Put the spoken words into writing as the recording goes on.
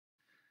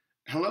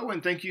Hello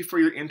and thank you for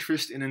your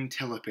interest in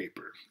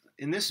intelliPaper.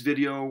 In this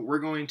video, we're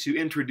going to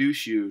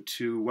introduce you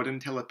to what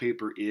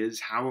intelliPaper is,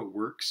 how it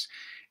works,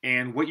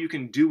 and what you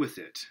can do with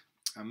it.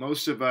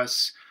 Most of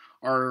us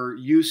are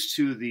used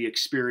to the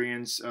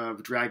experience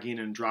of dragging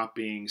and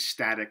dropping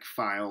static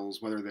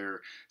files, whether they're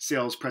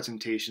sales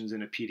presentations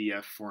in a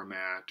PDF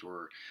format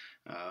or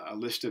a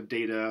list of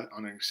data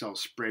on an Excel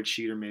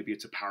spreadsheet, or maybe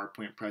it's a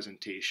PowerPoint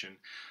presentation.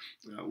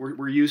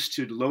 We're used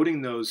to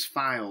loading those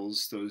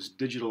files, those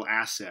digital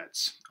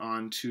assets,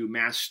 onto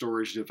mass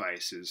storage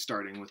devices,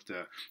 starting with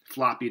the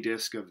floppy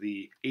disk of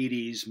the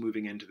 80s,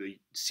 moving into the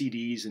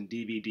CDs and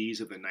DVDs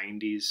of the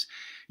 90s,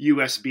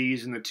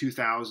 USBs in the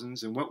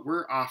 2000s, and what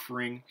we're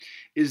offering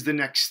is the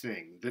next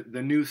thing,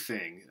 the new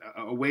thing,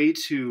 a way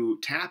to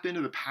tap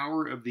into the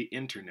power of the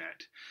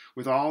internet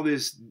with all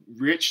this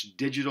rich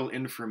digital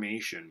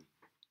information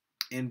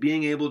and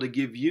being able to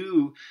give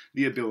you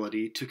the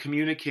ability to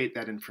communicate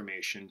that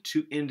information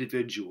to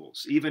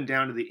individuals, even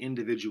down to the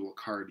individual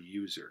card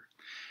user.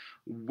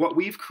 What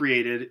we've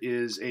created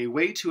is a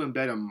way to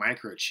embed a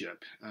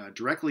microchip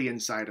directly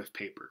inside of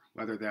paper,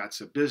 whether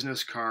that's a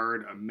business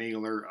card, a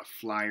mailer, a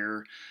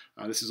flyer.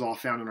 This is all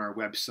found on our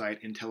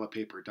website,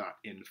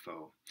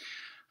 intelliPaper.info.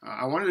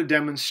 I wanted to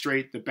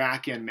demonstrate the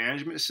back-end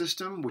management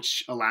system,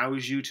 which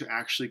allows you to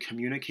actually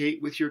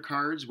communicate with your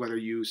cards, whether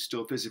you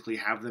still physically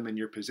have them in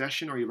your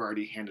possession or you've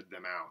already handed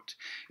them out.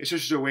 It's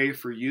just a way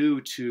for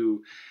you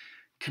to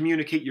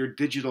communicate your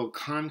digital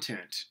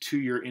content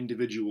to your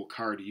individual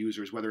card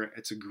users, whether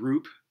it's a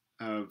group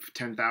of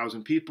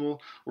 10,000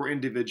 people or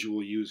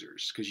individual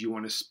users, because you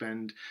want to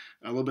spend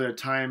a little bit of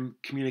time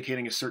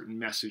communicating a certain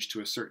message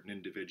to a certain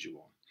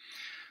individual.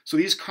 So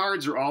these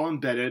cards are all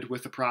embedded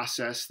with the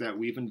process that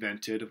we've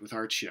invented with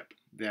our chip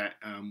that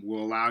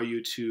will allow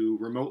you to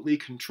remotely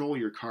control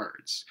your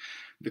cards.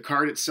 The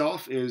card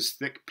itself is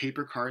thick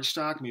paper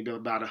cardstock, maybe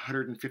about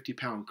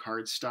 150-pound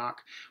cardstock.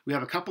 We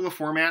have a couple of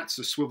formats,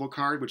 a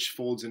swivelCard, which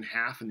folds in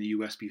half and the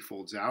USB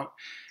folds out,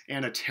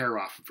 and a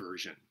tear-off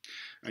version.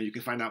 You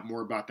can find out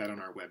more about that on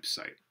our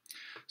website.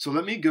 So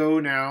let me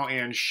go now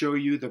and show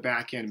you the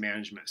back-end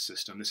management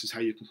system. This is how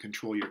you can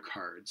control your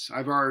cards.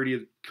 I've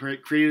already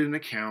created an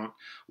account,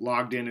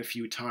 logged in a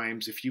few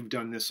times. If you've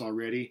done this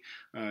already,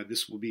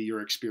 this will be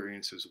your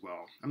experience as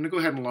well. I'm going to go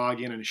ahead and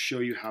log in and show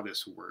you how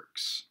this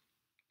works.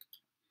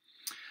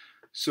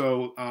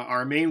 So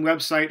our main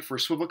website for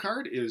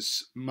swivelCard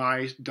is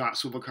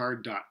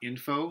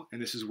my.swivelcard.info, and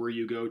this is where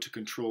you go to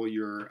control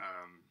your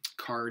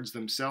cards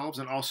themselves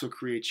and also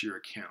create your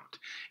account.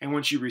 And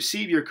once you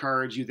receive your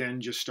cards, you then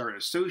just start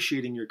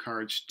associating your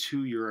cards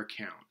to your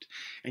account.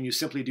 And you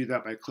simply do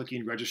that by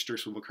clicking Register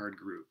swivelCard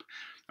Group.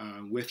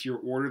 With your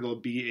order, there'll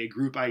be a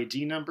group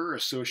ID number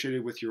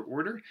associated with your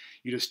order.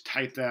 You just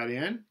type that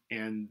in,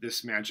 and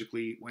this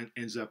magically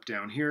ends up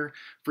down here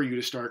for you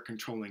to start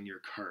controlling your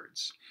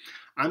cards.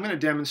 I'm going to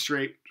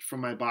demonstrate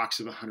from my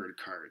box of 100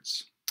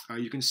 cards.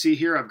 You can see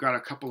here I've got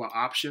a couple of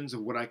options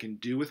of what I can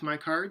do with my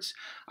cards.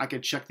 I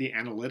can check the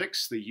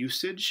analytics, the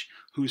usage,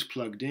 who's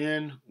plugged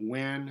in,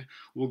 when.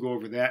 We'll go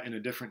over that in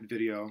a different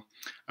video.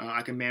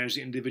 I can manage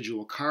the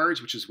individual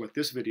cards, which is what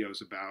this video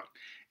is about.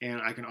 And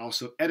I can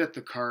also edit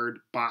the card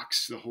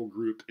box, the whole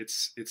group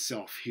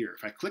itself here.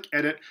 If I click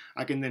edit,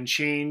 I can then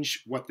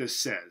change what this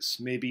says.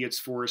 Maybe it's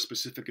for a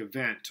specific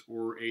event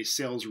or a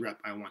sales rep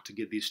I want to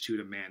give these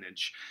to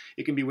manage.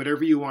 It can be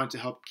whatever you want to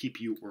help keep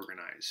you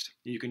organized.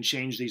 You can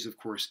change these, of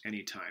course,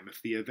 anytime.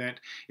 If the event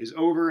is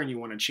over and you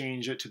want to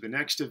change it to the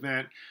next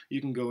event, you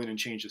can go in and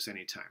change this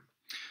anytime.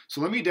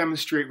 So let me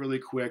demonstrate really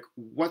quick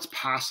what's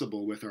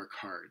possible with our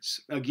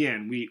cards.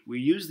 Again, we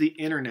use the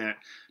internet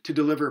to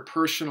deliver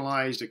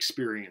personalized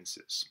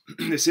experiences.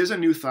 This is a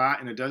new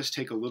thought, and it does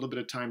take a little bit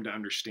of time to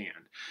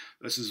understand.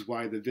 This is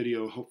why the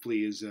video hopefully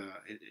is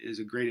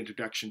a great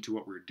introduction to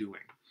what we're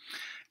doing.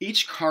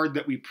 Each card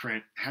that we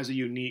print has a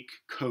unique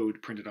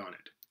code printed on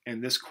it.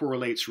 And this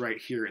correlates right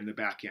here in the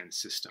back-end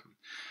system.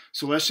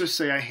 So let's just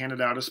say I handed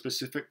out a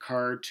specific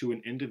card to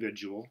an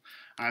individual.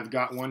 I've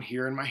got one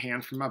here in my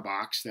hand from my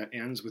box that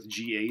ends with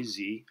GAZ.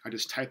 I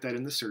just type that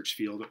in the search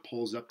field. It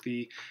pulls up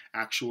the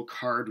actual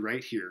card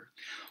right here.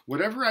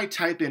 Whatever I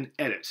type in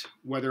edit,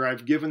 whether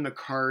I've given the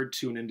card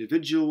to an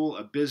individual,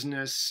 a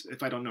business,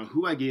 if I don't know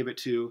who I gave it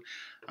to,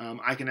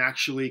 I can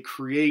actually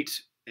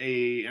create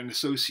an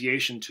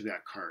association to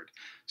that card.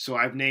 So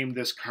I've named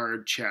this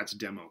card Chad's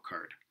Demo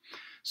Card.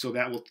 So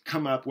that will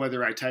come up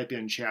whether I type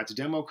in Chad's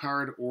demo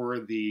card or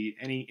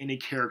any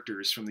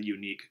characters from the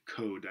unique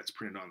code that's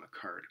printed on the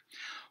card.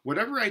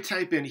 Whatever I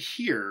type in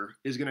here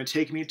is going to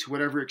take me to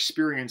whatever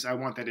experience I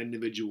want that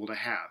individual to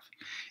have.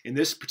 In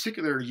this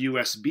particular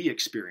USB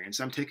experience,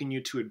 I'm taking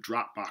you to a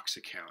Dropbox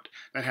account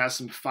that has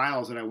some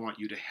files that I want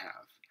you to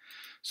have.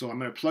 So I'm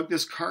going to plug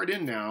this card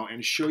in now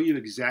and show you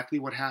exactly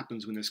what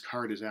happens when this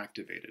card is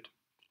activated.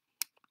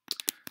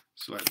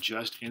 So I've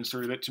just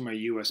inserted it to my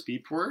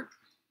USB port.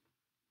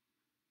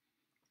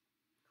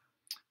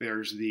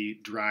 There's the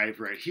drive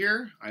right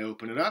here. I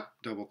open it up,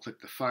 double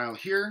click the file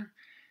here,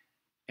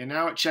 and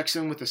now it checks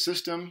in with the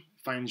system,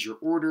 finds your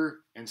order,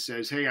 and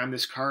says, hey, I'm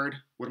this card.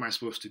 What am I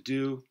supposed to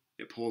do?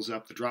 it pulls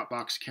up the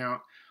Dropbox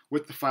account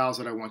with the files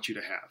that I want you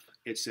to have.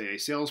 It's a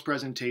sales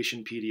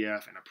presentation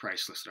PDF and a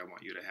price list that I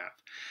want you to have.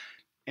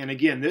 And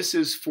again, this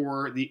is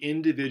for the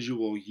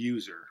individual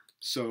user.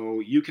 So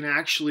you can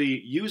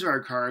actually use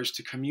our cards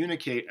to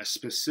communicate a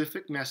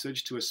specific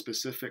message to a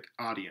specific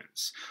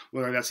audience,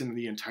 whether that's in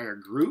the entire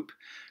group,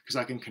 because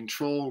I can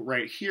control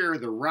right here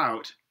the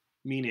route,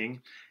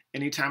 meaning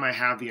anytime I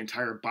have the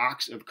entire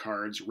box of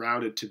cards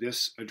routed to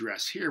this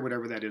address here,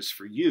 whatever that is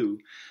for you,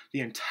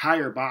 the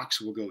entire box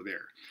will go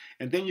there.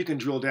 And then you can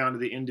drill down to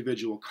the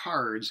individual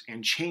cards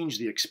and change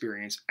the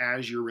experience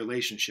as your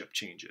relationship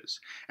changes,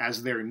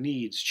 as their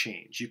needs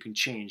change. You can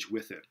change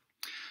with it.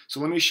 So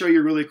let me show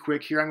you really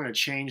quick here. I'm going to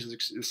change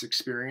this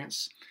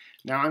experience.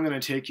 Now I'm going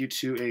to take you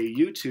to a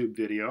YouTube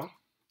video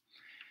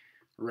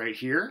right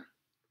here.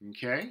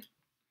 Okay.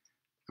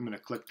 I'm going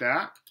to click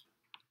that.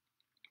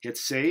 Hit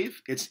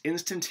save. It's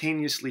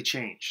instantaneously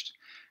changed.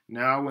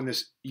 Now when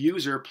this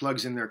user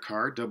plugs in their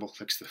card, double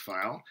clicks the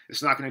file,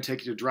 it's not going to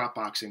take you to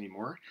Dropbox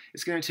anymore.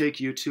 It's going to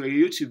take you to a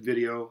YouTube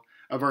video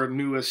of our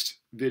newest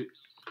video.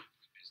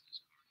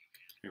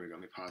 Here we go,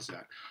 let me pause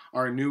that.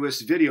 Our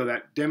newest video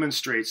that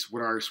demonstrates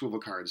what our swivel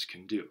cards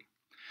can do.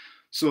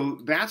 So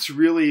that's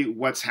really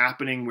what's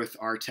happening with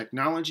our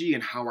technology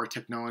and how our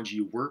technology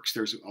works.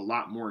 There's a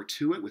lot more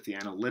to it with the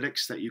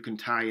analytics that you can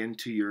tie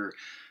into your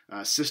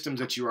systems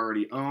that you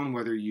already own,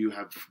 whether you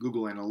have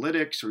Google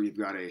Analytics or you've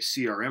got a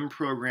CRM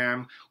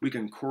program. We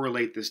can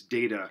correlate this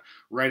data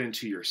right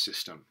into your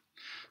system.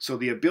 So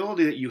the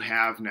ability that you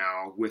have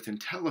now with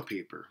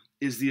intelliPaper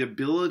is the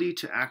ability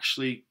to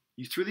actually,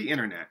 through the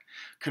internet,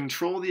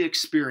 control the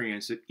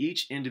experience of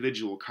each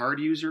individual card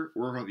user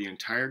or the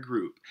entire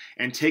group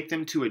and take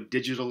them to a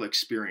digital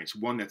experience,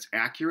 one that's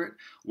accurate,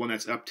 one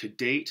that's up to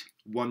date,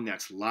 one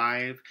that's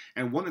live,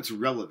 and one that's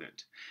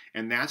relevant.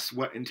 And that's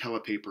what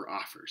intelliPaper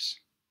offers.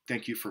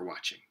 Thank you for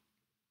watching.